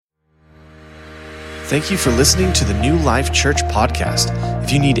Thank you for listening to the New Life Church podcast.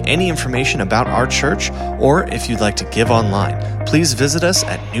 If you need any information about our church, or if you'd like to give online, please visit us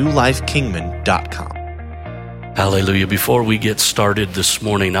at newlifekingman.com. Hallelujah. Before we get started this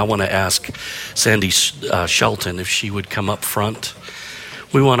morning, I want to ask Sandy Shelton if she would come up front.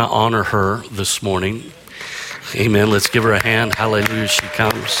 We want to honor her this morning. Amen. Let's give her a hand. Hallelujah. She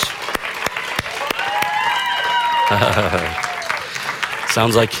comes.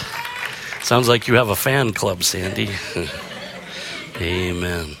 Sounds like you have a fan club, Sandy.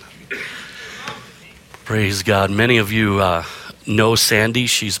 Amen. Praise God. Many of you know Sandy.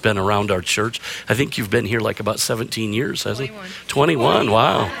 She's been around our church. I think you've been here like about 17 years, hasn't it? 21.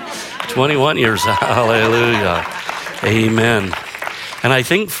 Wow. 21 years. Hallelujah. Amen. And I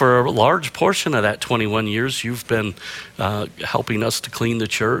think for a large portion of that 21 years, you've been helping us to clean the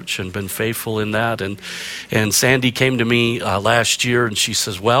church and been faithful in that. And Sandy came to me last year and she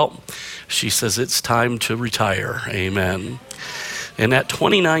says, it's time to retire. Amen. And at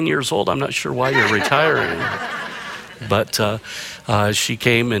 29 years old, I'm not sure why you're retiring. But she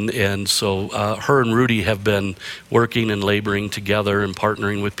came, and so her and Rudy have been working and laboring together and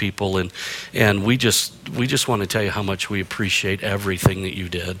partnering with people, and we just want to tell you how much we appreciate everything that you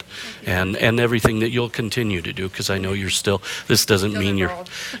did, and everything that you'll continue to do, because I know you're still. This doesn't mean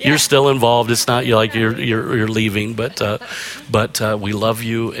you're still involved. It's not like you're leaving, but we love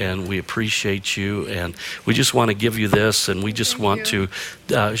you and we appreciate you, and we just want to give you this, and we just want to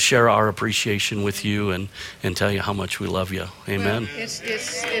share our appreciation with you and tell you how much we love you. Amen. Well, it's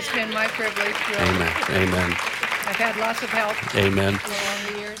been my privilege. Amen. Amen. I've had lots of help. Amen. Along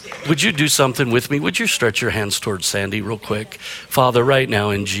the years. Would you do something with me? Would you stretch your hands towards Sandy real quick? Father, right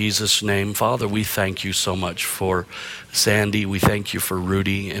now in Jesus' name, Father, we thank you so much for Sandy. We thank you for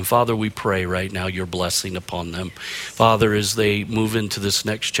Rudy. And Father, we pray right now your blessing upon them. Father, as they move into this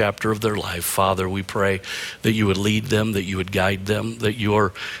next chapter of their life, Father, we pray that you would lead them, that you would guide them, that your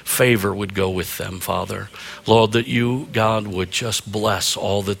favor would go with them, Father. Lord, that you, God, would just bless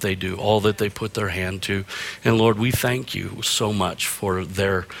all that they do, all that they put their hand to. And Lord, we thank you so much for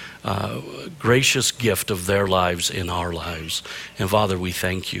their gracious gift of their lives in our lives. And Father, we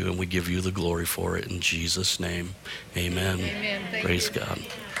thank you and we give you the glory for it in Jesus' name. Amen. Amen. Praise God.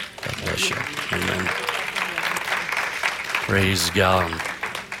 God bless you. Amen. Praise God.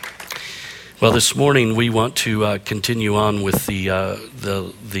 Well, this morning we want to continue on with the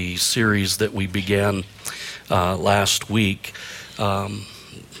series that we began last week,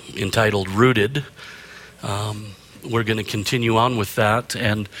 entitled Rooted. We're going to continue on with that.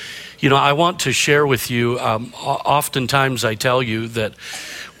 And, I want to share with you, oftentimes I tell you that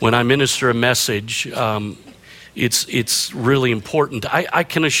when I minister a message, it's really important. I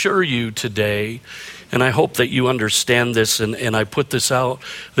can assure you today, and I hope that you understand this, and I put this out,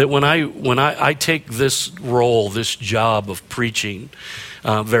 that when I take this role, this job of preaching,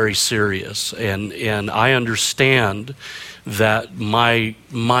 very serious, and I understand that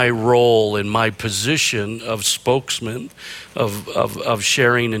my role and my position of spokesman of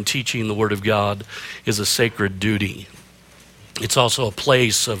sharing and teaching the Word of God is a sacred duty. It's also a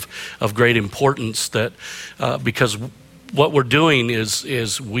place of great importance that because what we're doing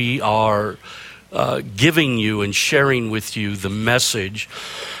is we are giving you and sharing with you the message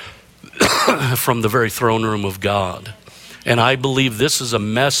from the very throne room of God. And I believe this is a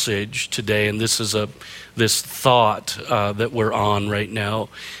message today, and this thought that we're on right now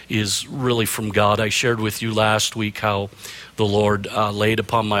is really from God. I shared with you last week how the Lord laid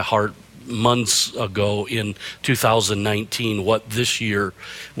upon my heart months ago in 2019 what this year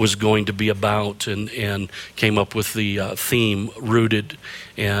was going to be about, and came up with the theme Rooted,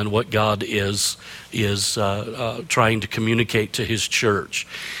 and what God is trying to communicate to his church.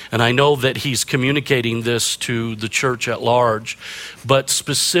 And I know that he's communicating this to the church at large, but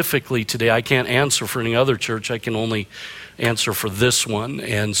specifically today, I can't answer for any other church. I can only answer for this one.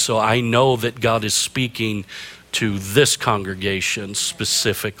 And so I know that God is speaking to this congregation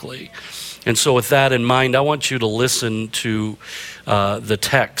specifically. And so with that in mind, I want you to listen to the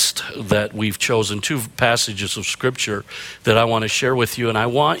text that we've chosen, two passages of Scripture that I want to share with you, and I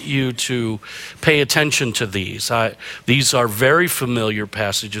want you to pay attention to these. These are very familiar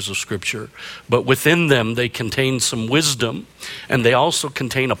passages of Scripture, but within them they contain some wisdom, and they also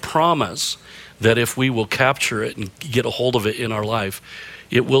contain a promise that if we will capture it and get a hold of it in our life,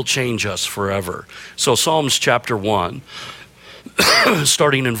 it will change us forever. So Psalms chapter 1,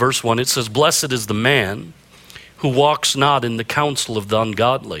 starting in verse 1, it says, "Blessed is the man who walks not in the counsel of the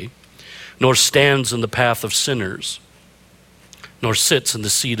ungodly, nor stands in the path of sinners, nor sits in the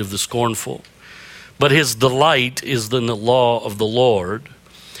seat of the scornful. But his delight is in the law of the Lord,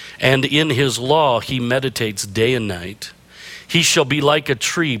 and in his law he meditates day and night. He shall be like a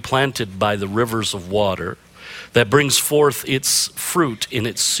tree planted by the rivers of water, that brings forth its fruit in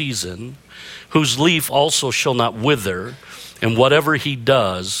its season, whose leaf also shall not wither, and whatever he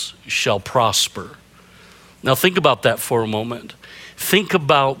does shall prosper. Now think about that for a moment. Think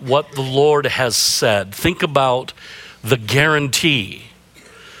about what the Lord has said. Think about the guarantee.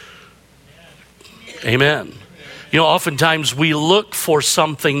 Amen. You know, oftentimes we look for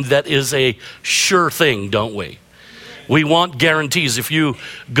something that is a sure thing, don't we? We want guarantees. If you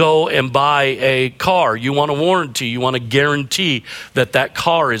go and buy a car, you want a warranty. You want a guarantee that that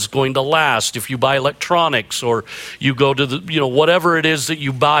car is going to last. If you buy electronics, or you go to the, whatever it is that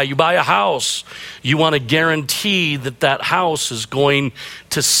you buy a house, you want a guarantee that that house is going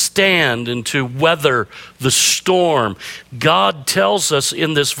to stand and to weather the storm. God tells us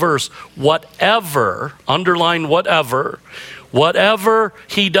in this verse, whatever, underline whatever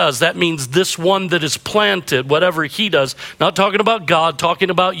he does, that means this one that is planted, whatever he does, not talking about God, talking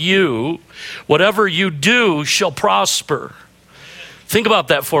about you, whatever you do shall prosper. Think about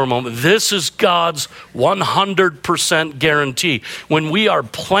that for a moment. This is God's 100% guarantee. When we are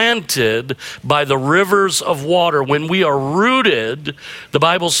planted by the rivers of water, when we are rooted, the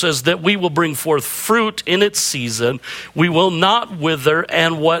Bible says that we will bring forth fruit in its season. We will not wither,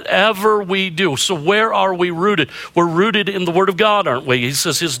 and whatever we do. So where are we rooted? We're rooted in the Word of God, aren't we? He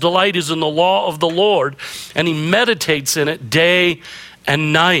says his delight is in the law of the Lord, and he meditates in it day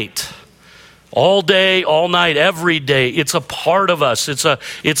and night. All day, all night, every day. It's a part of us.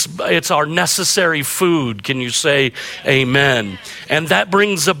 It's our necessary food. Can you say amen? And that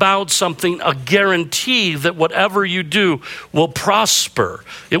brings about something, a guarantee that whatever you do will prosper.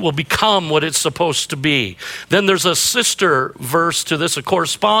 It will become what it's supposed to be. Then there's a sister verse to this, a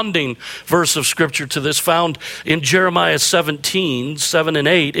corresponding verse of scripture to this, found in Jeremiah 17, 7 and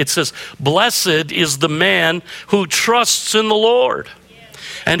 8. It says, "Blessed is the man who trusts in the Lord,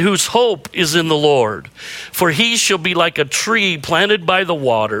 and whose hope is in the Lord. For he shall be like a tree planted by the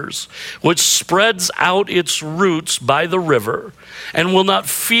waters, which spreads out its roots by the river, and will not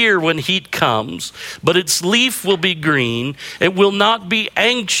fear when heat comes, but its leaf will be green. It will not be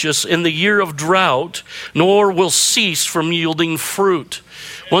anxious in the year of drought, nor will cease from yielding fruit."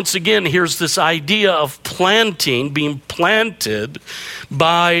 Once again, here's this idea of planting, being planted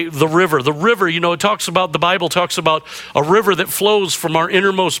by the river. The river, the Bible talks about a river that flows from our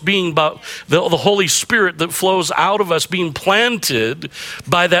innermost being, about the Holy Spirit that flows out of us, being planted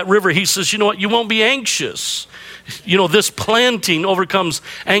by that river. He says, you know what, you won't be anxious. This planting overcomes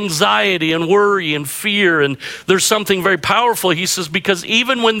anxiety and worry and fear. And there's something very powerful, he says, because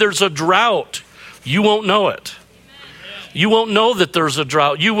even when there's a drought, you won't know it. You won't know that there's a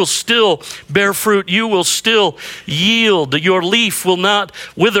drought. You will still bear fruit. You will still yield. Your leaf will not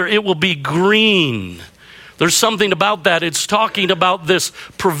wither. It will be green. There's something about that. It's talking about this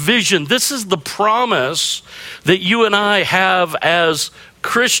provision. This is the promise that you and I have as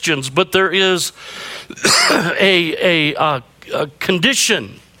Christians, but there is a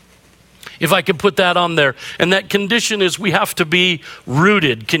condition, if I could put that on there. And that condition is we have to be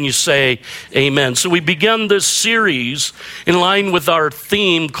rooted. Can you say amen? So we began this series in line with our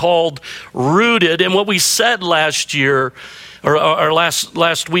theme called Rooted. And what we said last year, or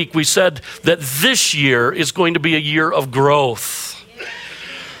last week, we said that this year is going to be a year of growth.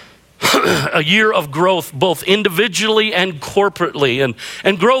 A year of growth, both individually and corporately.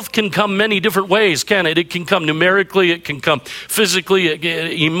 And growth can come many different ways, can it? It can come numerically, it can come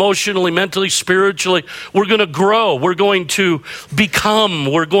physically, emotionally, mentally, spiritually. We're going to grow. We're going to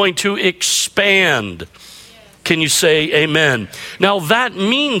become. We're going to expand. Can you say amen? Now that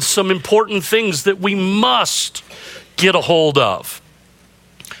means some important things that we must get a hold of.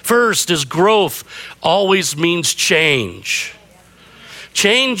 First is growth always means change.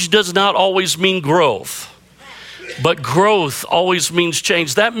 Change does not always mean growth, but growth always means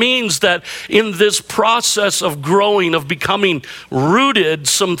change. That means that in this process of growing, of becoming rooted,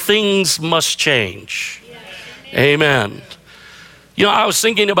 some things must change. Amen. I was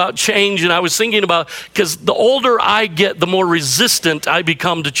thinking about change, and I was thinking about, because the older I get, the more resistant I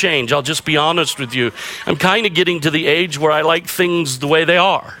become to change. I'll just be honest with you. I'm kind of getting to the age where I like things the way they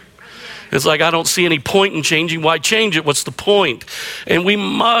are. It's like, I don't see any point in changing. Why change it? What's the point? And we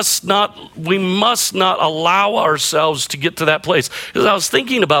must not allow ourselves to get to that place. As I was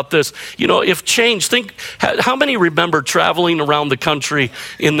thinking about this, if change, how many remember traveling around the country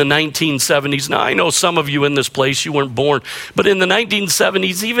in the 1970s? Now, I know some of you in this place, you weren't born, but in the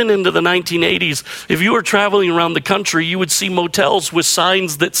 1970s, even into the 1980s, if you were traveling around the country, you would see motels with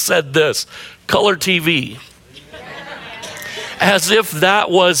signs that said this, color TV. as if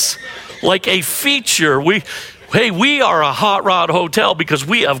that was like a feature. We are a hot rod hotel because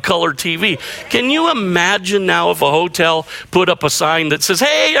we have color TV. Can you imagine now if a hotel put up a sign that says,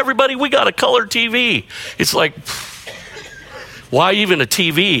 hey, everybody, we got a color TV? It's like, why even a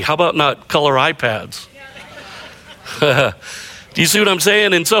TV? How about not color iPads? Do you see what I'm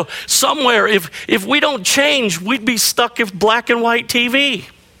saying? And so somewhere, if we don't change, we'd be stuck with black and white TV.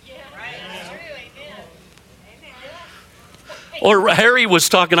 Or Harry was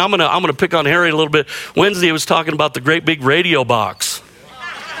talking, I'm gonna pick on Harry a little bit. Wednesday he was talking about the great big radio box.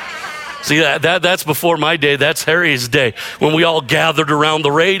 See, that's before my day. That's Harry's day, when we all gathered around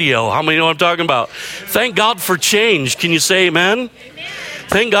the radio. How many know what I'm talking about? Thank God for change. Can you say amen?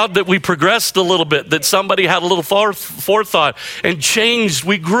 Thank God that we progressed a little bit, that somebody had a little forethought and changed.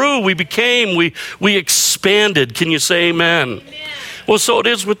 We grew, we became, we expanded. Can you say amen? Well, so it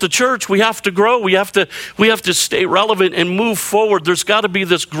is with the church. We have to grow. We have to stay relevant and move forward. There's got to be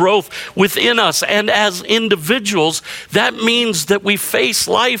this growth within us. And as individuals, that means that we face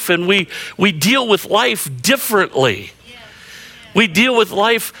life and we deal with life differently. We deal with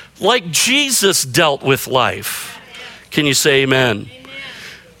life like Jesus dealt with life. Can you say amen?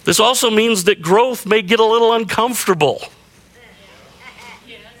 This also means that growth may get a little uncomfortable.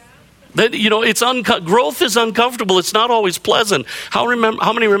 That, growth is uncomfortable. It's not always pleasant. How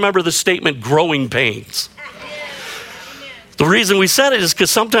many remember the statement, growing pains? The reason we said it is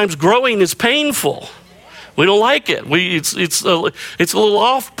because sometimes growing is painful. We don't like it. It's a little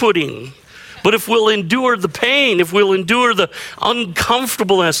off-putting. But if we'll endure the pain, if we'll endure the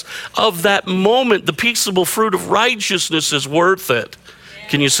uncomfortableness of that moment, the peaceable fruit of righteousness is worth it.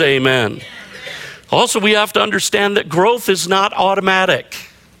 Can you say amen? Also, we have to understand that growth is not automatic.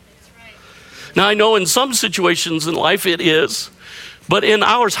 Now, I know in some situations in life it is, but in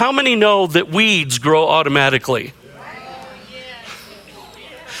ours, how many know that weeds grow automatically?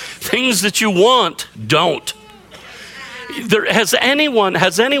 Things that you want don't. Has anyone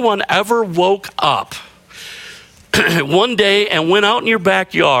ever woke up one day and went out in your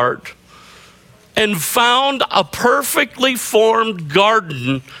backyard and found a perfectly formed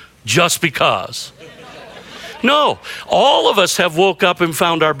garden just because? No, all of us have woke up and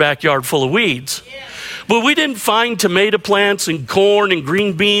found our backyard full of weeds. But we didn't find tomato plants and corn and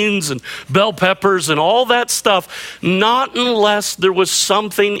green beans and bell peppers and all that stuff, not unless there was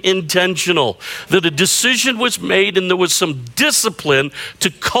something intentional, that a decision was made and there was some discipline to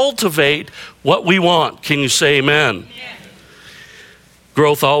cultivate what we want. Can you say amen?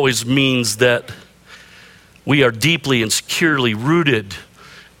 Growth always means that we are deeply and securely rooted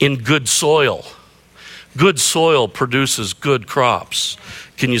in good soil. Good soil produces good crops.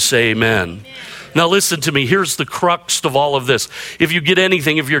 Can you say amen? Now listen to me. Here's the crux of all of this. If you get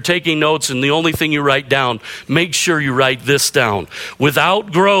anything, if you're taking notes and the only thing you write down, make sure you write this down.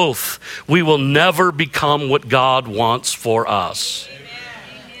 Without growth, we will never become what God wants for us.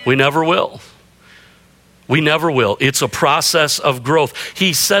 We never will. We never will. It's a process of growth.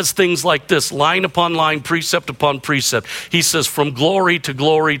 He says things like this, line upon line, precept upon precept. He says, from glory to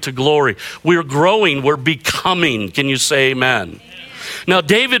glory to glory. We're growing, we're becoming. Can you say amen? Now,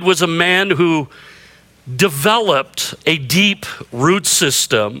 David was a man who developed a deep root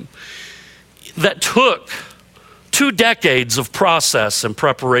system that took 2 decades of process and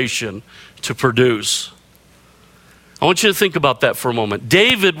preparation to produce. I want you to think about that for a moment.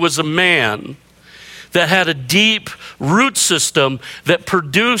 David was a man that had a deep root system that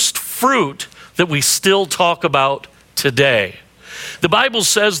produced fruit that we still talk about today. The Bible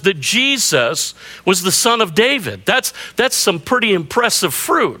says that Jesus was the son of David. That's some pretty impressive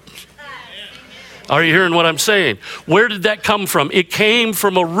fruit. Are you hearing what I'm saying? Where did that come from? It came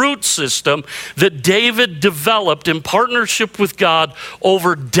from a root system that David developed in partnership with God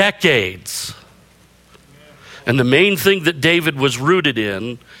over decades. And the main thing that David was rooted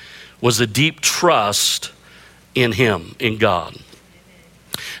in was a deep trust in him, in God.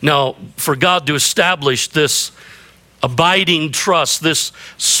 Now, for God to establish this abiding trust, this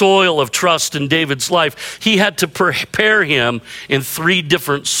soil of trust in David's life, he had to prepare him in 3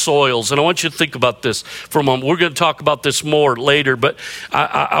 different soils. And I want you to think about this for a moment. We're going to talk about this more later, but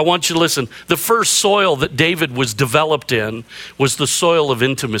I want you to listen. The first soil that David was developed in was the soil of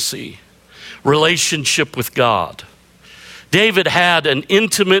intimacy, relationship with God. David had an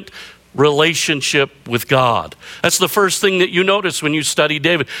intimate relationship with God. That's the first thing that you notice when you study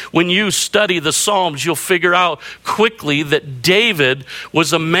David. When you study the Psalms, you'll figure out quickly that David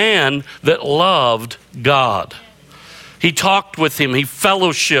was a man that loved God. He talked with him. He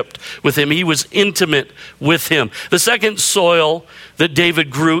fellowshiped with him. He was intimate with him. The second soil that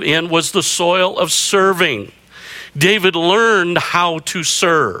David grew in was the soil of serving. David learned how to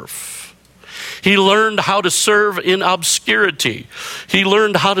serve. He learned how to serve in obscurity. He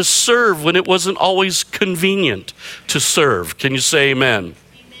learned how to serve when it wasn't always convenient to serve. Can you say amen?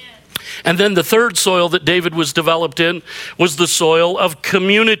 And then the third soil that David was developed in was the soil of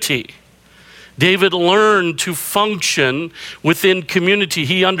community. David learned to function within community.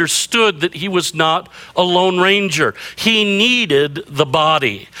 He understood that he was not a lone ranger. He needed the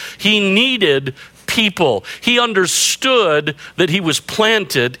body. He needed people. He understood that he was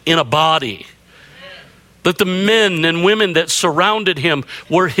planted in a body. That the men and women that surrounded him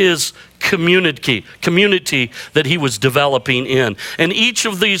were his community that he was developing in. And each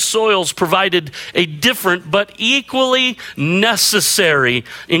of these soils provided a different but equally necessary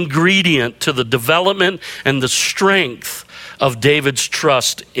ingredient to the development and the strength of David's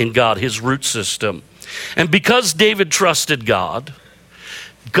trust in God, his root system. And because David trusted God,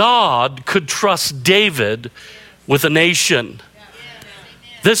 God could trust David with a nation.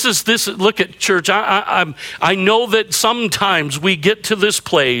 This. Look at church. I know that sometimes we get to this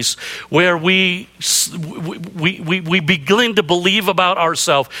place where we begin to believe about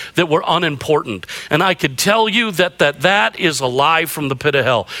ourselves that we're unimportant. And I could tell you that is a lie from the pit of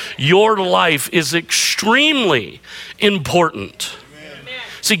hell. Your life is extremely important. Amen.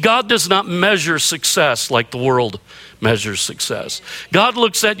 See, God does not measure success like the world measures success. God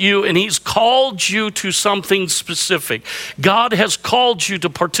looks at you and he's called you to something specific. God has called you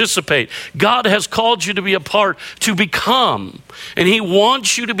to participate. God has called you to be a part, to become. And he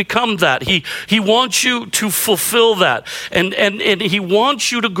wants you to become that. He wants you to fulfill that. And he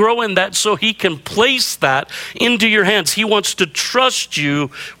wants you to grow in that so he can place that into your hands. He wants to trust you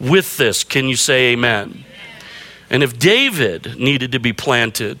with this. Can you say amen? And if David needed to be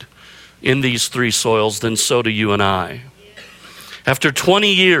planted in these three soils, then so do you and I. After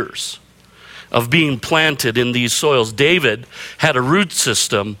 20 years of being planted in these soils, David had a root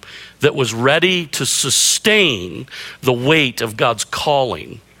system that was ready to sustain the weight of God's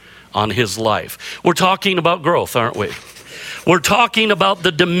calling on his life. We're talking about growth, aren't we? We're talking about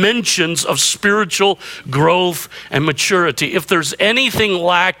the dimensions of spiritual growth and maturity. If there's anything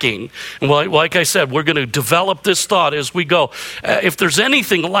lacking, well, like I said, we're going to develop this thought as we go. If there's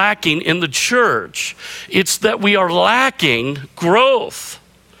anything lacking in the church, it's that we are lacking growth.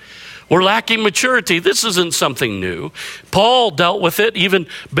 We're lacking maturity. This isn't something new. Paul dealt with it even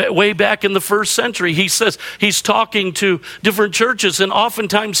way back in the first century. He says he's talking to different churches, and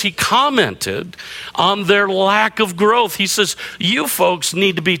oftentimes he commented on their lack of growth. He says, you folks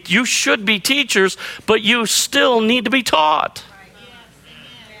you should be teachers, but you still need to be taught.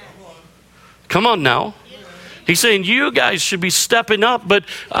 Come on now. He's saying you guys should be stepping up, but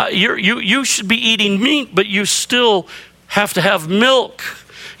you should be eating meat, but you still have to have milk.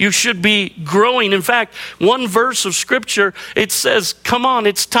 You should be growing. In fact, one verse of scripture, it says, come on,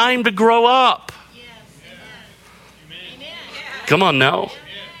 it's time to grow up. Yes. Amen. Come on now.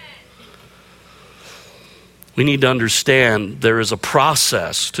 We need to understand there is a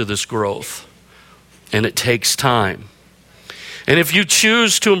process to this growth, and it takes time. And if you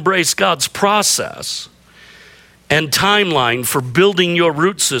choose to embrace God's process and timeline for building your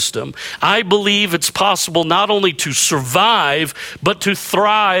root system, I believe it's possible not only to survive, but to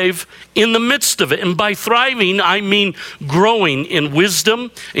thrive in the midst of it. And by thriving, I mean growing in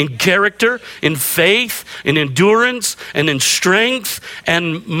wisdom, in character, in faith, in endurance, and in strength,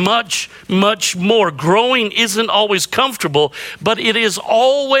 and much, much more. Growing isn't always comfortable, but it is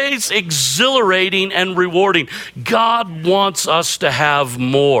always exhilarating and rewarding. God wants us to have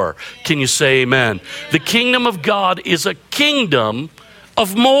more. Can you say amen? The kingdom of God is a kingdom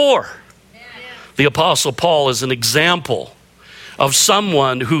of more. The Apostle Paul is an example of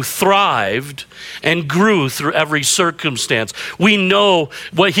someone who thrived and grew through every circumstance. We know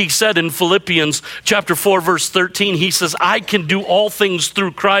what he said in Philippians chapter 4, verse 13. He says, I can do all things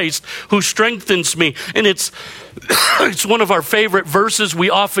through Christ who strengthens me. And it's one of our favorite verses. We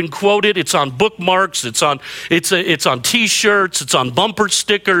often quote it. It's on bookmarks. It's on T-shirts. It's on bumper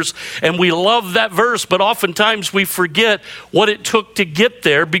stickers. And we love that verse, but oftentimes we forget what it took to get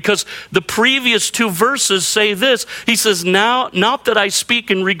there, because the previous two verses say this. He says, now, not that I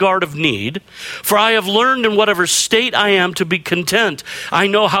speak in regard of need, for I have learned in whatever state I am to be content. I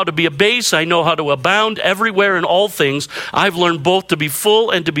know how to be abased. I know how to abound everywhere in all things. I've learned both to be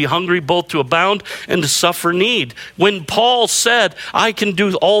full and to be hungry, both to abound and to suffer need. When Paul said, I can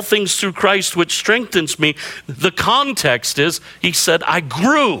do all things through Christ which strengthens me, the context is, he said, I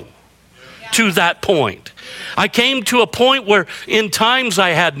grew. to that point. I came to a point where in times I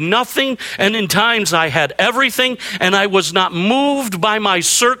had nothing and in times I had everything, and I was not moved by my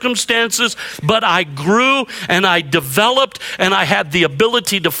circumstances, but I grew and I developed and I had the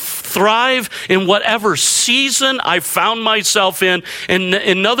ability to thrive in whatever season I found myself in.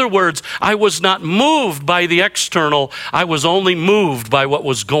 In other words, I was not moved by the external. I was only moved by what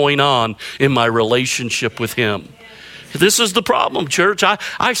was going on in my relationship with Him. This is the problem, church.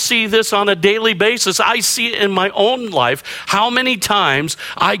 I see this on a daily basis. I see it in my own life, how many times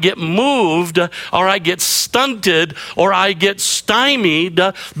I get moved or I get stunted or I get stymied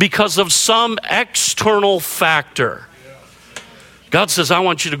because of some external factor. God says, I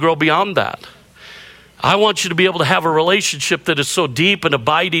want you to grow beyond that. I want you to be able to have a relationship that is so deep and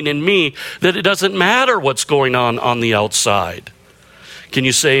abiding in me that it doesn't matter what's going on the outside. Can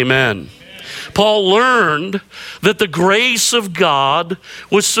you say amen? Paul learned that the grace of God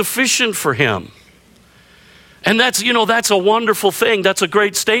was sufficient for him. And that's a wonderful thing. That's a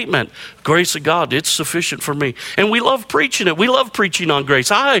great statement. Grace of God, it's sufficient for me. And we love preaching it. We love preaching on grace.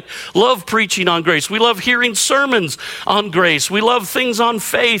 I love preaching on grace. We love hearing sermons on grace. We love things on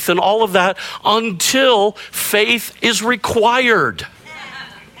faith and all of that until faith is required.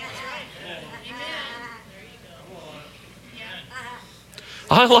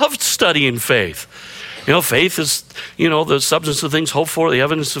 I love studying faith. Faith is, the substance of things hoped for, the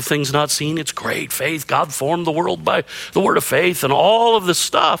evidence of things not seen. It's great. Faith, God formed the world by the word of faith and all of this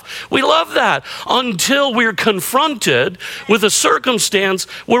stuff. We love that until we're confronted with a circumstance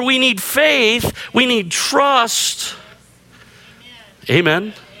where we need faith, we need trust.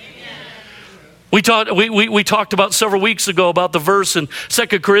 Amen. We talked about several weeks ago about the verse in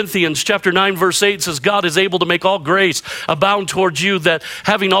 2 Corinthians chapter 9, verse 8 says, God is able to make all grace abound towards you, that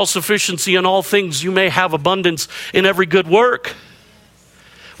having all sufficiency in all things, you may have abundance in every good work.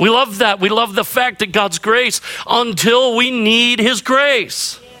 We love that. We love the fact that God's grace until we need His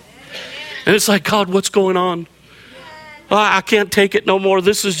grace. And it's like, God, what's going on? I can't take it no more.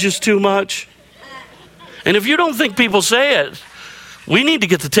 This is just too much. And if you don't think people say it, we need to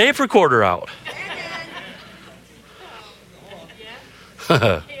get the tape recorder out.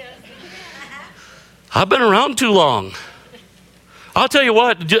 I've been around too long. I'll tell you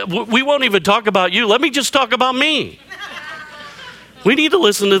what, we won't even talk about you. Let me just talk about me. We need to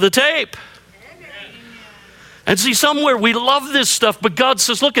listen to the tape. And see, somewhere we love this stuff, but God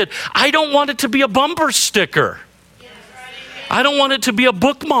says, look, I don't want it to be a bumper sticker. I don't want it to be a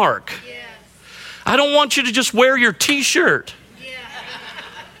bookmark. I don't want you to just wear your t-shirt.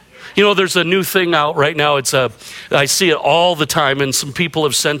 There's a new thing out right now. I see it all the time, and some people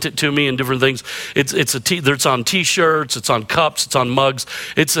have sent it to me and different things. It's on t-shirts, it's on cups, it's on mugs.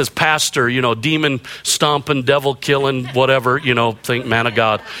 It says pastor, demon stomping, devil killing, whatever, think man of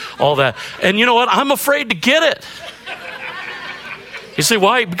God, all that. And you know what? I'm afraid to get it. You say,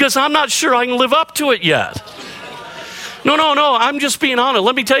 why? Because I'm not sure I can live up to it yet. No, I'm just being honest.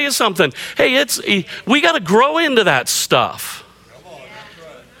 Let me tell you something. Hey, we got to grow into that stuff.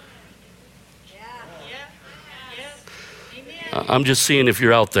 I'm just seeing if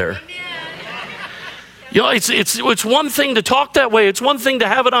you're out there. It's one thing to talk that way. It's one thing to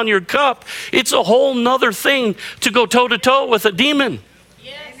have it on your cup. It's a whole nother thing to go toe to toe with a demon.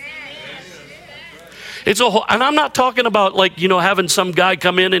 And I'm not talking about having some guy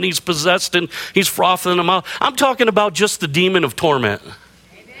come in and he's possessed and he's frothing them out. I'm talking about just the demon of torment.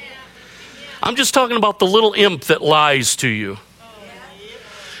 I'm just talking about the little imp that lies to you.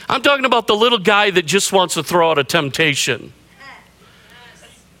 I'm talking about the little guy that just wants to throw out a temptation.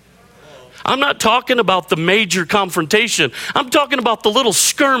 I'm not talking about the major confrontation. I'm talking about the little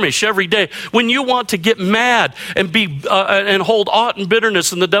skirmish every day when you want to get mad and and hold aught in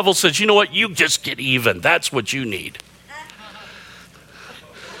bitterness, and the devil says, you know what, you just get even. That's what you need.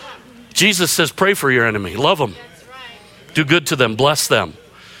 Jesus says, pray for your enemy. Love them. Do good to them. Bless them.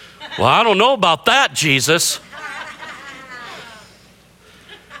 Well, I don't know about that, Jesus.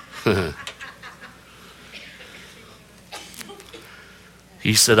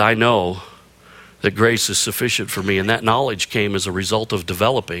 He said, I know that grace is sufficient for me. And that knowledge came as a result of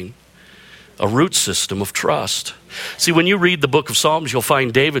developing a root system of trust. See, when you read the book of Psalms, you'll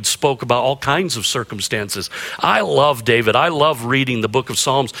find David spoke about all kinds of circumstances. I love David. I love reading the book of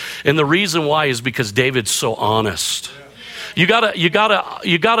Psalms. And the reason why is because David's so honest. You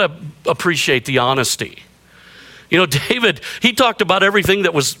gotta appreciate the honesty. David, he talked about everything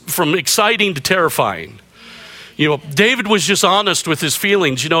that was from exciting to terrifying. David was just honest with his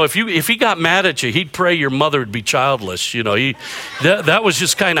feelings. If he got mad at you, he'd pray your mother would be childless. That was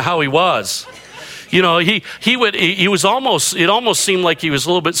just kind of how he was. It almost seemed like he was a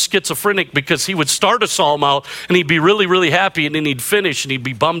little bit schizophrenic, because he would start a psalm out and he'd be really, really happy, and then he'd finish and he'd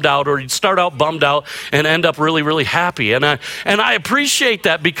be bummed out, or he'd start out bummed out and end up really, really happy. And I appreciate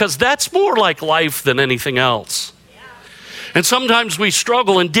that, because that's more like life than anything else. And sometimes we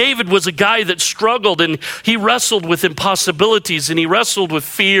struggle, and David was a guy that struggled, and he wrestled with impossibilities, and he wrestled with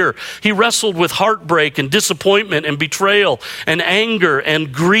fear. He wrestled with heartbreak and disappointment and betrayal and anger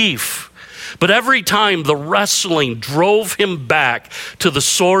and grief. But every time the wrestling drove him back to the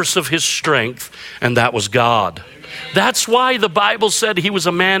source of his strength, and that was God. That's why the Bible said he was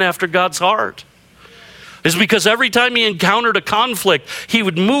a man after God's heart. Is because every time he encountered a conflict, he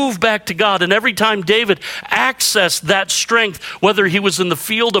would move back to God. And every time David accessed that strength, whether he was in the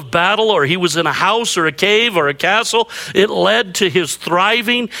field of battle or he was in a house or a cave or a castle, it led to his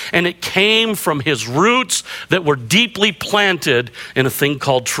thriving, and it came from his roots that were deeply planted in a thing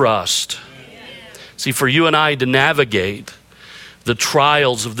called trust. See, for you and I to navigate the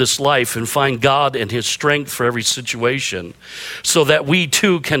trials of this life and find God and his strength for every situation, so that we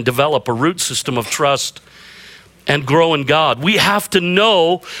too can develop a root system of trust and grow in God, we have to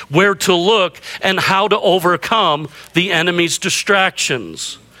know where to look and how to overcome the enemy's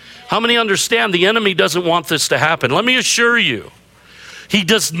distractions. How many understand the enemy doesn't want this to happen? Let me assure you, he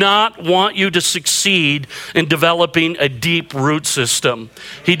does not want you to succeed in developing a deep root system.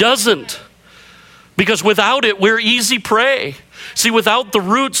 He doesn't. Because without it, we're easy prey. See, without the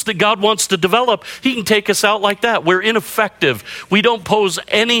roots that God wants to develop, he can take us out like that. We're ineffective. We don't pose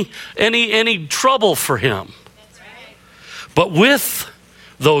any trouble for him. But with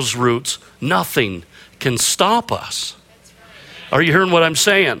those roots, nothing can stop us. Are you hearing what I'm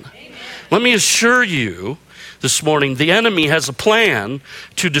saying? Let me assure you this morning, the enemy has a plan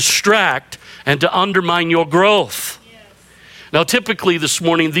to distract and to undermine your growth. Now, typically this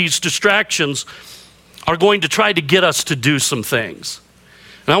morning, these distractions are going to try to get us to do some things.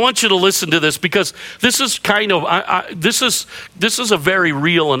 And I want you to listen to this, because this is kind of, this is a very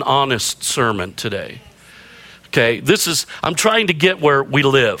real and honest sermon today. Okay, I'm trying to get where we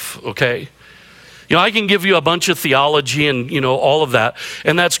live, okay? I can give you a bunch of theology and, all of that,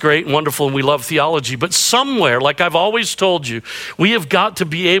 and that's great and wonderful, and we love theology. But somewhere, like I've always told you, we have got to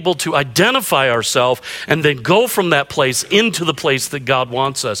be able to identify ourselves and then go from that place into the place that God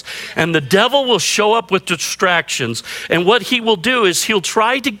wants us. And the devil will show up with distractions, and what he will do is he'll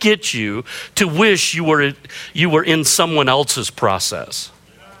try to get you to wish you were in someone else's process.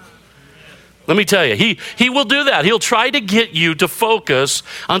 Let me tell you, he will do that. He'll try to get you to focus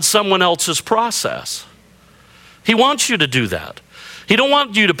on someone else's process. He wants you to do that. He don't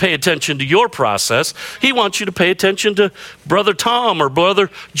want you to pay attention to your process. He wants you to pay attention to Brother Tom or Brother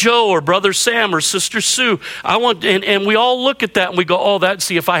Joe or Brother Sam or Sister Sue. And we all look at that and we go,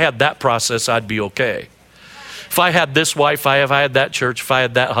 if I had that process, I'd be okay. If I had this wife, if I had that church, if I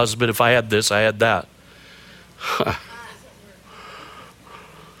had that husband, if I had this, I had that.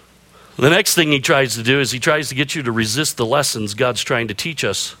 The next thing he tries to do is he tries to get you to resist the lessons God's trying to teach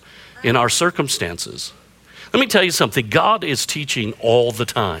us in our circumstances. Let me tell you something. God is teaching all the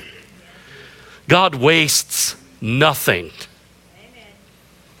time. God wastes nothing.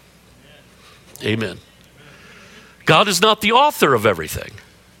 Amen. God is not the author of everything.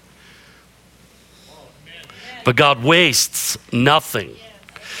 But God wastes nothing.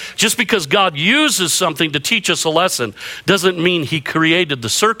 Just because God uses something to teach us a lesson doesn't mean he created the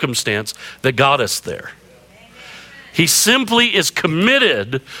circumstance that got us there. He simply is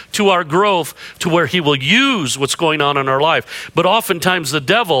committed to our growth, to where he will use what's going on in our life. But oftentimes the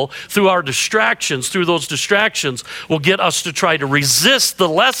devil, through those distractions, will get us to try to resist the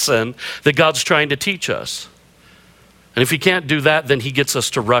lesson that God's trying to teach us. And if he can't do that, then he gets us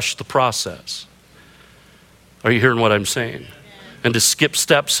to rush the process. Are you hearing what I'm saying? And to skip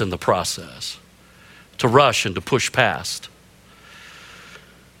steps in the process, to rush and to push past.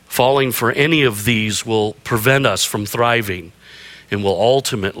 Falling for any of these will prevent us from thriving and will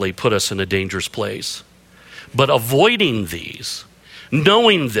ultimately put us in a dangerous place. But avoiding these,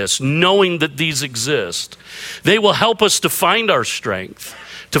 knowing that these exist, they will help us to find our strength,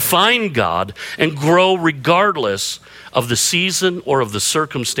 to find God, and grow regardless of the season or of the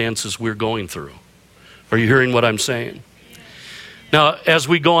circumstances we're going through. Are you hearing what I'm saying? Now, as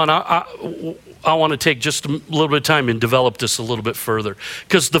we go on, I want to take just a little bit of time and develop this a little bit further.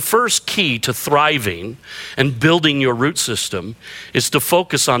 Because the first key to thriving and building your root system is to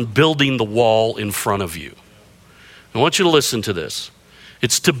focus on building the wall in front of you. I want you to listen to this.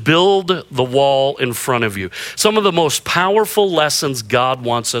 It's to build the wall in front of you. Some of the most powerful lessons God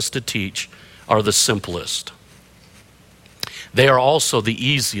wants us to teach are the simplest. They are also the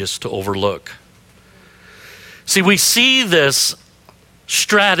easiest to overlook. See, we see this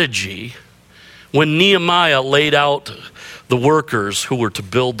strategy when Nehemiah laid out the workers who were to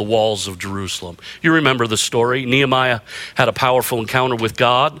build the walls of Jerusalem. You remember the story. Nehemiah had a powerful encounter with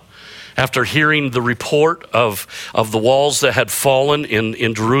God. After hearing the report of the walls that had fallen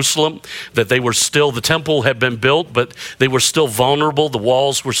in Jerusalem, that they were still, the temple had been built, but they were still vulnerable. The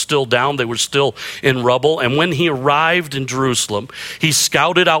walls were still down. They were still in rubble. And when he arrived in Jerusalem, he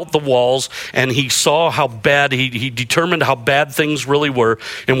scouted out the walls and he saw how bad, he determined how bad things really were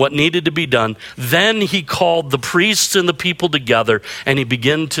and what needed to be done. Then he called the priests and the people together and he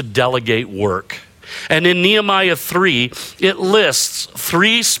began to delegate work. And in Nehemiah 3, it lists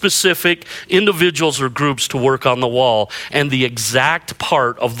 3 specific individuals or groups to work on the wall and the exact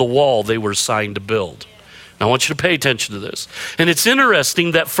part of the wall they were assigned to build. Now, I want you to pay attention to this. And it's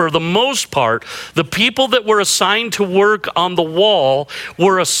interesting that for the most part, the people that were assigned to work on the wall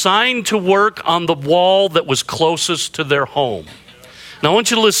were assigned to work on the wall that was closest to their home. Now, I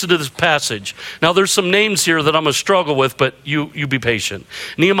want you to listen to this passage. Now, there's some names here that I'm going to struggle with, but you be patient.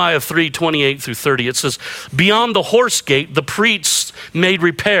 Nehemiah 3:28-30, it says, "Beyond the horse gate, the priests made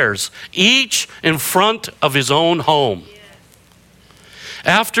repairs, each in front of his own home.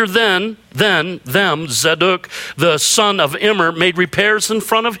 After them, Zadok, the son of Immer, made repairs in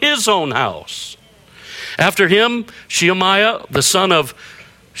front of his own house. After him, Shemaiah, the son of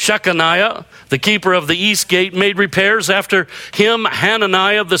Shechaniah, the keeper of the east gate, made repairs. After him,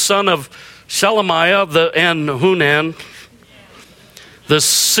 Hananiah, the son of Shelemiah, and Hunan, the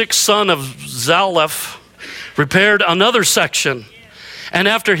 6th son of Zalaph, repaired another section. And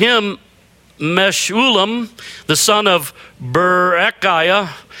after him, Meshullam, the son of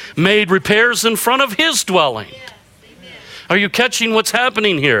Berechiah, made repairs in front of his dwelling." Are you catching what's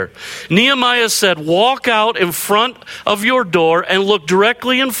happening here? Nehemiah said, walk out in front of your door and look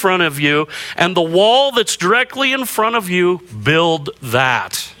directly in front of you, and the wall that's directly in front of you, build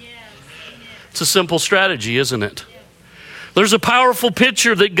that. It's a simple strategy, isn't it? There's a powerful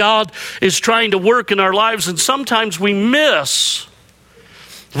picture that God is trying to work in our lives, and sometimes we miss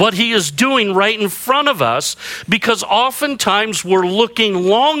what he is doing right in front of us because oftentimes we're looking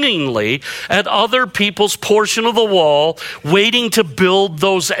longingly at other people's portion of the wall, waiting to build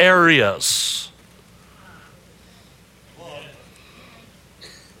those areas.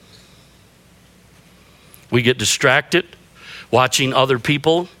 We get distracted watching other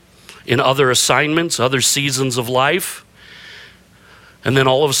people in other assignments, other seasons of life. And then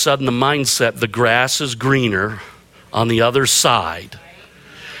all of a sudden the mindset, the grass is greener on the other side.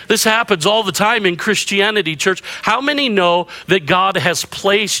 This happens all the time in Christianity, church. How many know that God has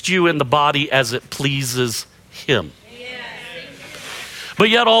placed you in the body as it pleases him? But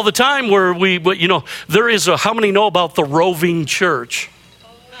yet all the time where there is how many know about the roving church?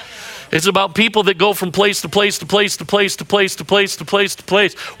 It's about people that go from place to place to place to place to place to place to place to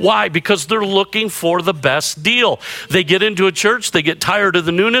place. Why? Because they're looking for the best deal. They get into a church, they get tired of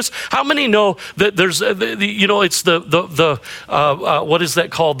the newness. How many know that there's, it's what is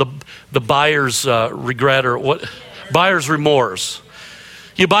that called? The buyer's regret or what? Buyer's remorse.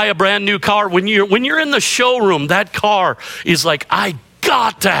 You buy a brand new car. When you're in the showroom, that car is like, I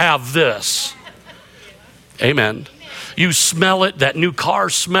got to have this. Amen. You smell it, that new car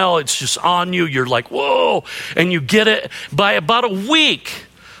smell, it's just on you. You're like, whoa. And you get it. By about a week,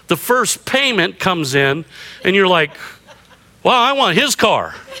 the first payment comes in, and you're like, well, I want his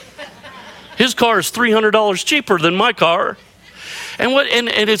car. His car is $300 cheaper than my car. And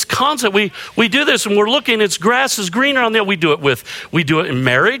it's constant. We do this, and we're looking, its grass is greener on there. We do it in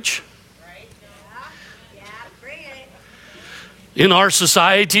marriage. In our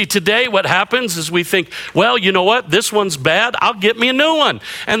society today, what happens is we think, well, you know what? This one's bad. I'll get me a new one.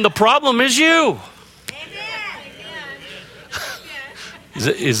 And the problem is you.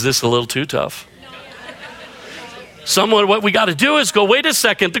 Is this a little too tough? What we got to do is go, wait a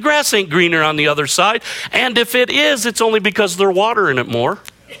second, the grass ain't greener on the other side. And if it is, it's only because they're watering it more.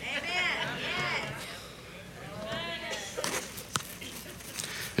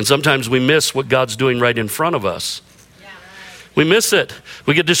 And sometimes we miss what God's doing right in front of us. We miss it.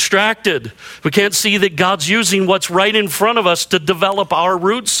 We get distracted. We can't see that God's using what's right in front of us to develop our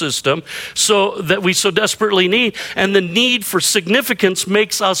root system so that we so desperately need. And the need for significance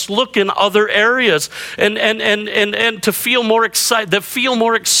makes us look in other areas and to feel more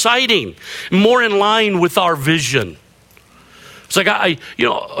exciting, more in line with our vision. It's like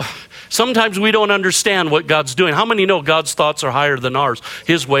sometimes we don't understand what God's doing. How many know God's thoughts are higher than ours?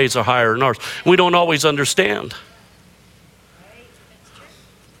 His ways are higher than ours. We don't always understand.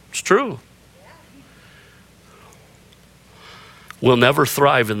 It's true. We'll never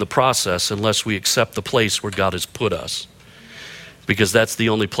thrive in the process unless we accept the place where God has put us, because that's the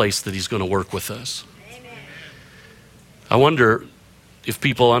only place that he's going to work with us. Amen. I wonder if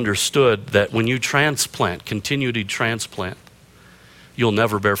people understood that when you transplant, continue to transplant, you'll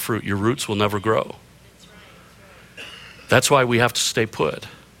never bear fruit. Your roots will never grow. That's why we have to stay put.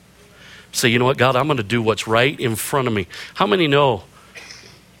 Say, you know what, God, I'm going to do what's right in front of me. How many know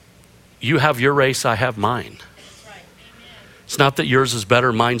you have your race, I have mine? It's not that yours is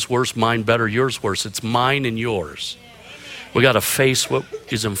better, mine's worse, mine better, yours worse. It's mine and yours. We got to face what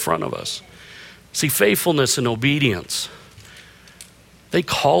is in front of us. See, faithfulness and obedience, they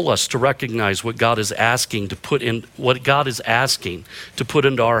call us to recognize what God is asking to put in, what God is asking to put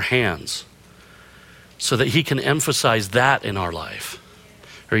into our hands, so that he can emphasize that in our life.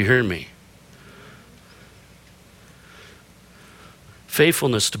 Are you hearing me?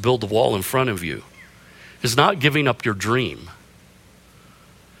 Faithfulness to build the wall in front of you is not giving up your dream.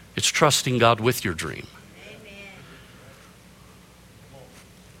 It's trusting God with your dream. Amen.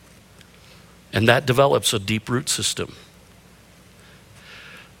 And that develops a deep root system.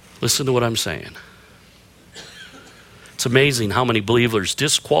 Listen to what I'm saying. It's amazing how many believers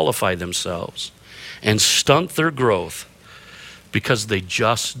disqualify themselves and stunt their growth because they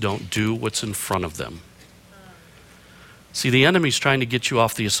just don't do what's in front of them. See, the enemy's trying to get you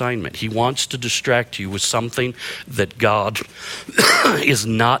off the assignment. He wants to distract you with something that God is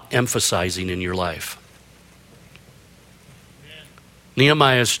not emphasizing in your life.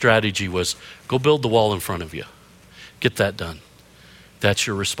 Nehemiah's strategy was, go build the wall in front of you. Get that done. That's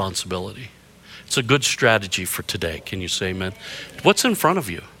your responsibility. It's a good strategy for today. Can you say amen? What's in front of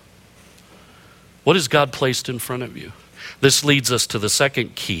you? What has God placed in front of you? This leads us to the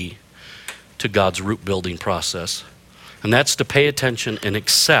second key to God's root building process. And that's to pay attention and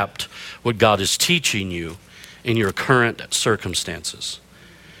accept what God is teaching you in your current circumstances.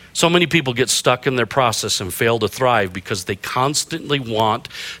 So many people get stuck in their process and fail to thrive because they constantly want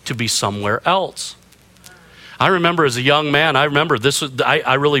to be somewhere else. I remember as a young man, I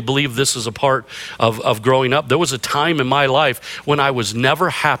really believe this is a part of growing up. There was a time in my life when I was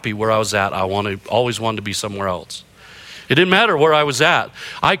never happy where I was at. I always wanted to be somewhere else. It didn't matter where I was at.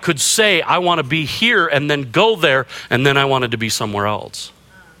 I could say, I want to be here, and then go there, and then I wanted to be somewhere else.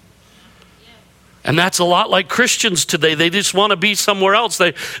 And that's a lot like Christians today. They just want to be somewhere else.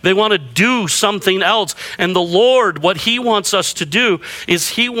 They want to do something else. And the Lord, what he wants us to do is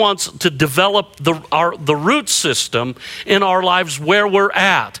he wants to develop the root system in our lives where we're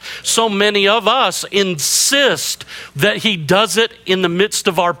at. So many of us insist that he does it in the midst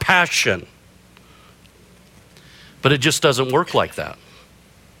of our passion. But it just doesn't work like that.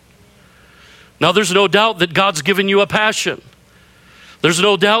 Now, there's no doubt that God's given you a passion. There's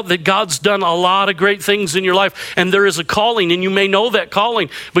no doubt that God's done a lot of great things in your life, and there is a calling, and you may know that calling,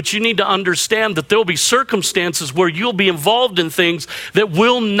 but you need to understand that there'll be circumstances where you'll be involved in things that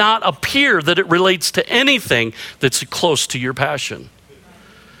will not appear that it relates to anything that's close to your passion.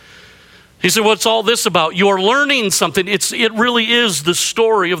 He said, what's all this about? You're learning something. It really is the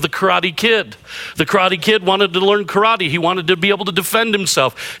story of the Karate Kid. The Karate Kid wanted to learn karate. He wanted to be able to defend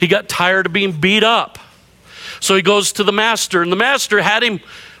himself. He got tired of being beat up. So he goes to the master, and the master had him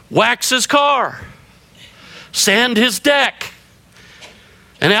wax his car, sand his deck.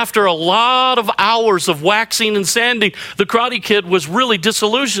 And after a lot of hours of waxing and sanding, the Karate Kid was really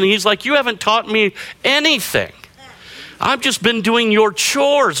disillusioned. He's like, you haven't taught me anything. I've just been doing your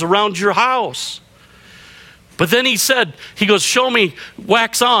chores around your house. But then he goes, show me,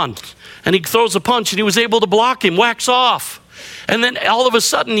 wax on. And he throws a punch, and he was able to block him, wax off. And then all of a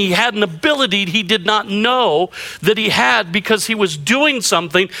sudden he had an ability he did not know that he had because he was doing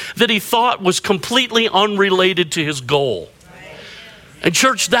something that he thought was completely unrelated to his goal. And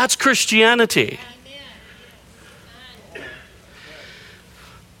church, that's Christianity.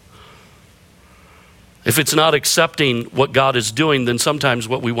 If it's not accepting what God is doing, then sometimes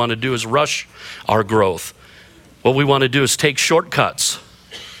what we want to do is rush our growth. What we want to do is take shortcuts.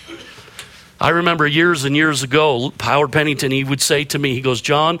 I remember years and years ago, Howard Pennington, he would say to me, he goes,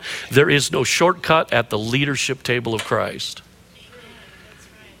 John, there is no shortcut at the leadership table of Christ.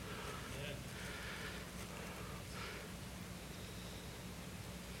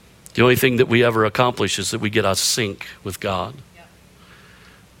 The only thing that we ever accomplish is that we get out of sync with God.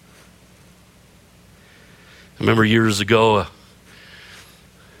 I remember years ago,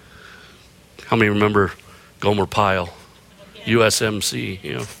 how many remember Gomer Pyle, USMC,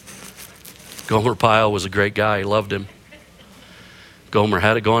 you know? Gomer Pyle was a great guy. He loved him. Gomer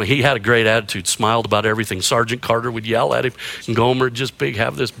had it going. He had a great attitude, smiled about everything. Sergeant Carter would yell at him, and Gomer would just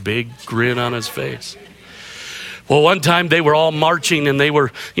have this big grin on his face. Well, one time they were all marching, and they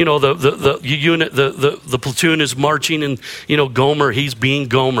were, the unit, the platoon is marching, and, Gomer, he's being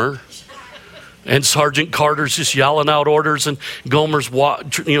Gomer. And Sergeant Carter's just yelling out orders, and Gomer's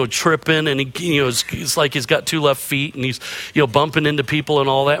tripping, and it's like he's got 2 left feet, and he's bumping into people and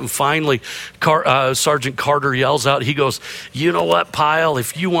all that. And finally, Sergeant Carter yells out. He goes, "You know what, Pyle?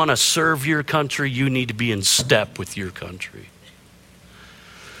 If you want to serve your country, you need to be in step with your country."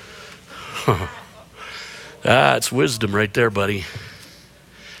 That's wisdom right there, buddy.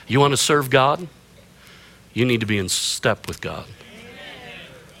 You want to serve God? You need to be in step with God.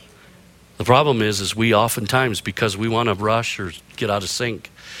 The problem is we oftentimes, because we want to rush or get out of sync,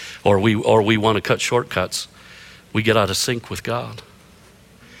 or we want to cut shortcuts, we get out of sync with God.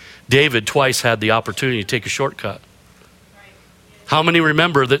 David twice had the opportunity to take a shortcut. How many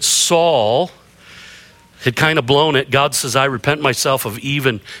remember that Saul had kind of blown it? God says, "I repent myself of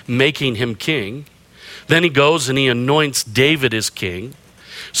even making him king." Then he goes and he anoints David as king.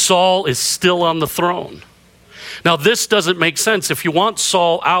 Saul is still on the throne. Now, this doesn't make sense. If you want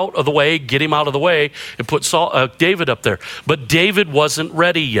Saul out of the way, get him out of the way and put David up there. But David wasn't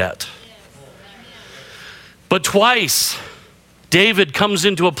ready yet. But twice, David comes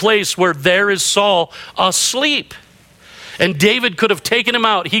into a place where there is Saul asleep. And David could have taken him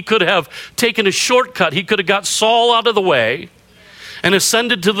out. He could have taken a shortcut. He could have got Saul out of the way and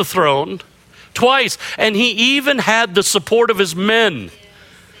ascended to the throne twice. And he even had the support of his men.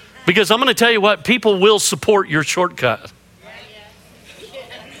 Because I'm going to tell you what, people will support your shortcut.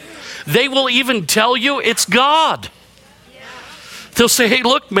 They will even tell you it's God. They'll say, "Hey,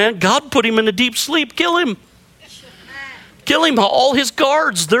 look, man, God put him in a deep sleep. Kill him. Kill him. All his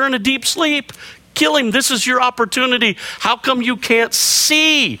guards, they're in a deep sleep. Kill him. This is your opportunity. How come you can't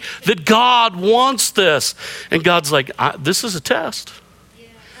see that God wants this?" And God's like, "This is a test.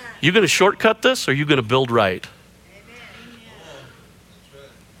 You going to shortcut this, or are you going to build right?"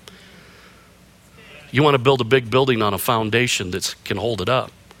 You want to build a big building on a foundation that can hold it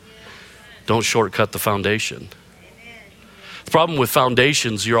up. Don't shortcut the foundation. The problem with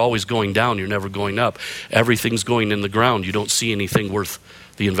foundations, you're always going down. You're never going up. Everything's going in the ground. You don't see anything worth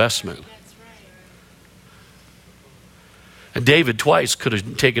the investment. And David twice could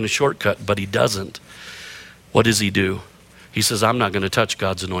have taken a shortcut, but he doesn't. What does he do? He says, "I'm not going to touch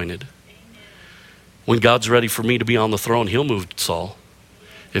God's anointed." When God's ready for me to be on the throne, he'll move Saul.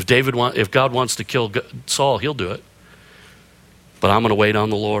 If God wants to kill Saul, he'll do it. But I'm going to wait on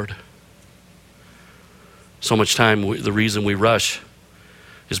the Lord. So much time, the reason we rush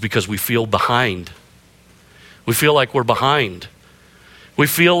is because we feel behind. We feel like we're behind. We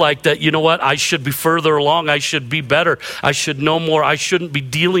feel like that, you know what, I should be further along. I should be better. I should know more. I shouldn't be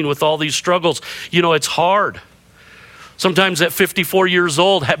dealing with all these struggles. It's hard. Sometimes at 54 years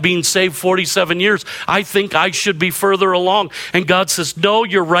old, being saved 47 years, I think I should be further along. And God says, "No,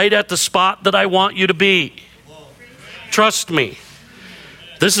 you're right at the spot that I want you to be. Trust me."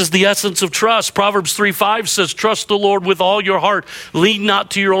 This is the essence of trust. Proverbs 3:5 says, "Trust the Lord with all your heart. Lean not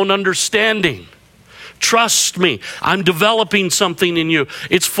to your own understanding." Trust me. I'm developing something in you.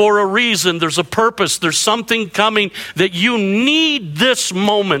 It's for a reason. There's a purpose. There's something coming that you need this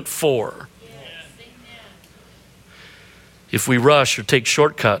moment for. If we rush or take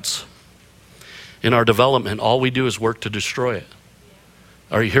shortcuts in our development, all we do is work to destroy it.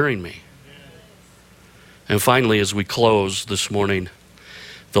 Are you hearing me? And finally, as we close this morning,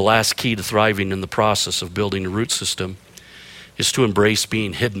 the last key to thriving in the process of building a root system is to embrace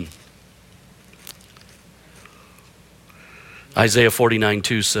being hidden. Isaiah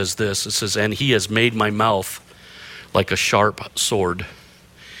 49:2 says this. It says, "And he has made my mouth like a sharp sword.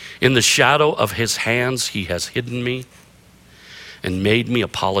 In the shadow of his hands he has hidden me and made me a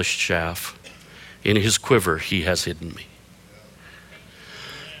polished shaft. In his quiver he has hidden me."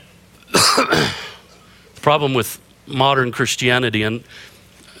 The problem with modern Christianity, and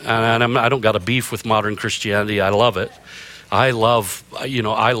I don't got a beef with modern Christianity. I love it. I love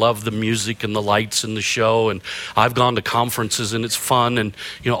the music and the lights and the show, and I've gone to conferences and it's fun and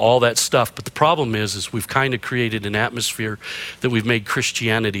all that stuff. But the problem is we've kind of created an atmosphere that we've made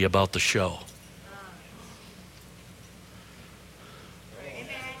Christianity about the show.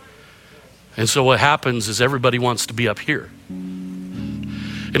 And so what happens is everybody wants to be up here.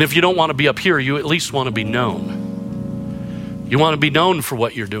 And if you don't want to be up here, you at least want to be known. You want to be known for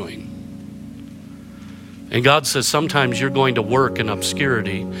what you're doing. And God says sometimes you're going to work in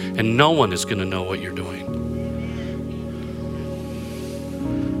obscurity and no one is going to know what you're doing.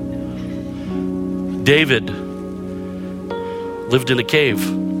 David lived in a cave.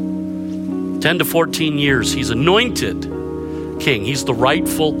 10 to 14 years. He's anointed king. He's the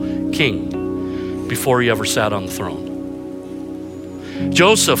rightful king. before he ever sat on the throne.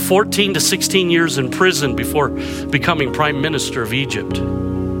 Joseph, 14 to 16 years in prison before becoming prime minister of Egypt.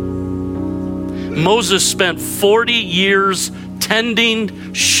 Moses spent 40 years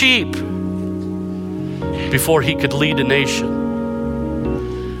tending sheep before he could lead a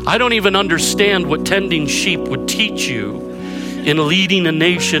nation. I don't even understand what tending sheep would teach you in leading a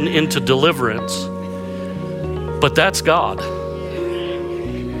nation into deliverance, but that's God.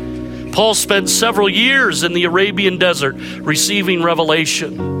 Paul spent several years in the Arabian desert receiving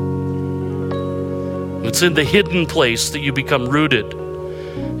revelation. It's in the hidden place that you become rooted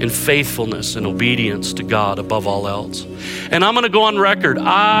in faithfulness and obedience to God above all else. And I'm going to go on record.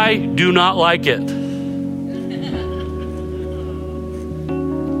 I do not like it.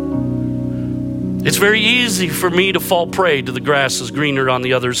 It's very easy for me to fall prey to the grass is greener on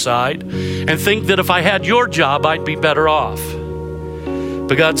the other side and think that if I had your job, I'd be better off.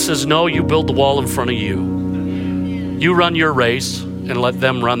 But God says, no, you build the wall in front of you. You run your race and let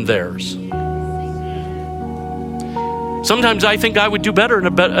them run theirs. Sometimes I think I would do better in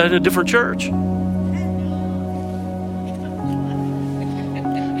a different church.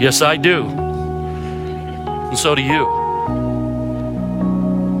 Yes, I do. And so do you.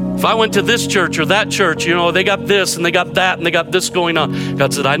 If I went to this church or that church, you know, they got this and they got that and they got this going on.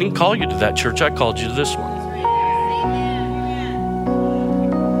 God said, I didn't call you to that church. I called you to this one.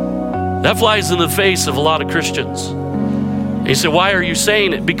 That flies in the face of a lot of Christians. And you say, why are you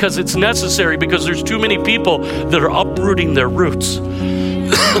saying it? Because it's necessary, because there's too many people that are uprooting their roots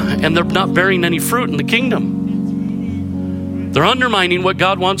and they're not bearing any fruit in the kingdom. They're undermining what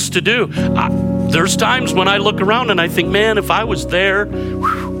God wants to do. There's times when I look around and I think, man, if I was there,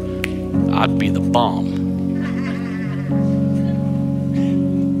 I'd be the bomb.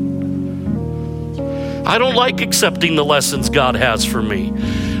 I don't like accepting the lessons God has for me.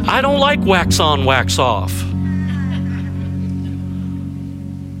 I don't like wax on, wax off.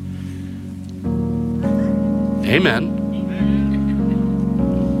 Amen.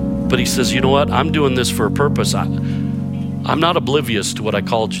 But he says, you know what? I'm doing this for a purpose. I'm not oblivious to what I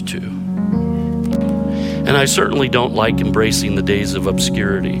called you to. And I certainly don't like embracing the days of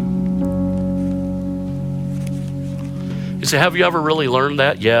obscurity. You say, have you ever really learned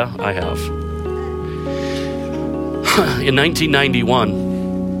that? Yeah, I have. In 1991,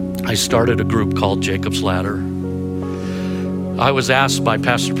 I started a group called Jacob's Ladder. I was asked by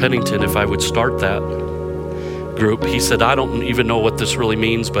Pastor Pennington if I would start that group. He said, I don't even know what this really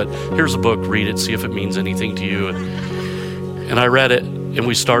means, but here's a book, read it, see if it means anything to you. And I read it, and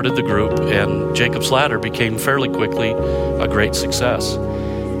we started the group, and Jacob's Ladder became fairly quickly a great success.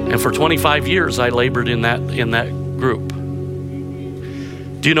 And for 25 years, I labored in that group.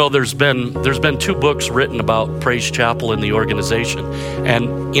 Do you know there's been 2 books written about Praise Chapel and the organization,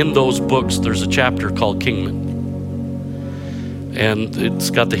 and in those books there's a chapter called Kingman, and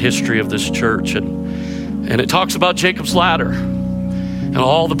it's got the history of this church, and it talks about Jacob's Ladder and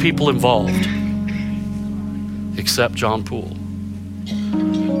all the people involved, except John Poole.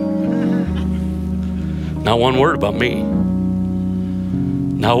 Not one word about me.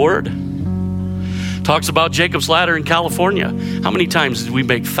 Not a word. Talks about Jacob's Ladder in California. How many times did we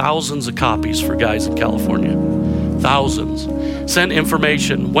make thousands of copies for guys in California? Thousands. Sent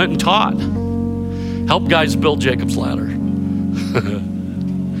information, went and taught. Helped guys build Jacob's Ladder.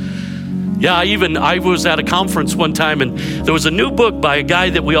 Yeah, I was at a conference one time, and there was a new book by a guy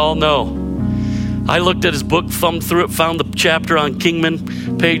that we all know. I looked at his book, thumbed through it, found the chapter on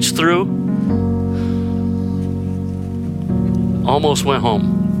Kingman, page through. Almost went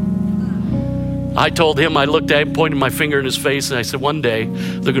home. I told him, I looked at him, pointed my finger in his face, and I said, one day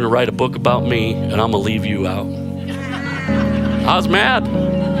they're going to write a book about me, and I'm going to leave you out. I was mad.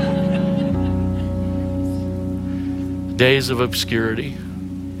 Days of obscurity.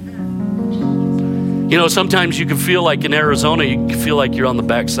 You know, sometimes you can feel like in Arizona, you can feel like you're on the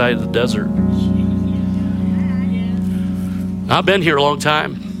backside of the desert. I've been here a long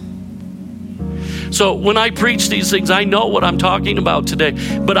time. So when I preach these things, I know what I'm talking about today,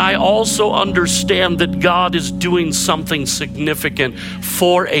 but I also understand that God is doing something significant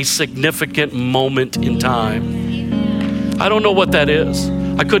for a significant moment in time. I don't know what that is.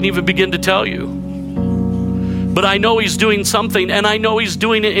 I couldn't even begin to tell you. But I know he's doing something, and I know he's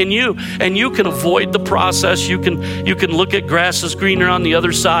doing it in you. And you can avoid the process. You can look at grass is greener on the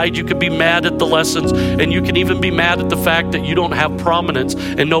other side. You can be mad at the lessons, and you can even be mad at the fact that you don't have prominence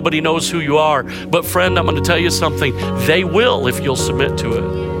and nobody knows who you are. But friend, I'm going to tell you something. They will if you'll submit to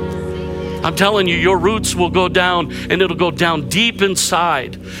it. I'm telling you, your roots will go down, and it'll go down deep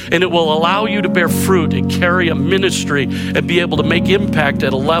inside, and it will allow you to bear fruit and carry a ministry and be able to make impact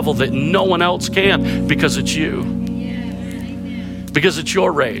at a level that no one else can, because it's you. Because it's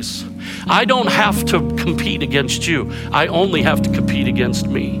your race. I don't have to compete against you. I only have to compete against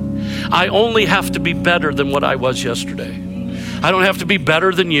me. I only have to be better than what I was yesterday. I don't have to be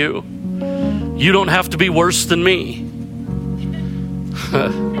better than you. You don't have to be worse than me.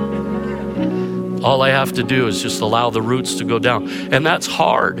 All I have to do is just allow the roots to go down. And that's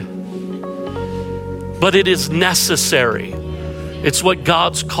hard. But it is necessary. It's what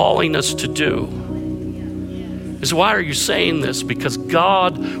God's calling us to do. So why are you saying this? Because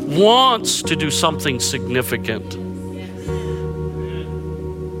God wants to do something significant.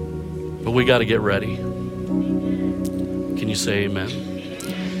 But we got to get ready. Can you say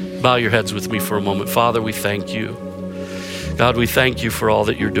amen? Bow your heads with me for a moment. Father, we thank you. God, we thank you for all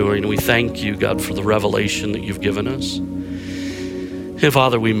that you're doing. We thank you, God, for the revelation that you've given us. And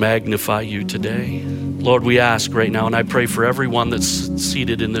Father, we magnify you today. Lord, we ask right now, and I pray for everyone that's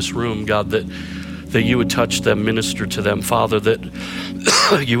seated in this room, God, that you would touch them, minister to them, Father,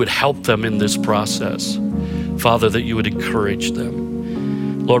 that you would help them in this process. Father, that you would encourage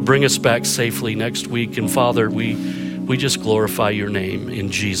them. Lord, bring us back safely next week. And Father, we just glorify your name in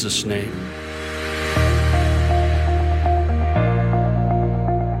Jesus' name.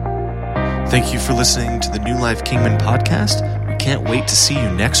 Thank you for listening to the New Life Kingman podcast. We can't wait to see you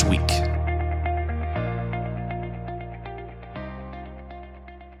next week.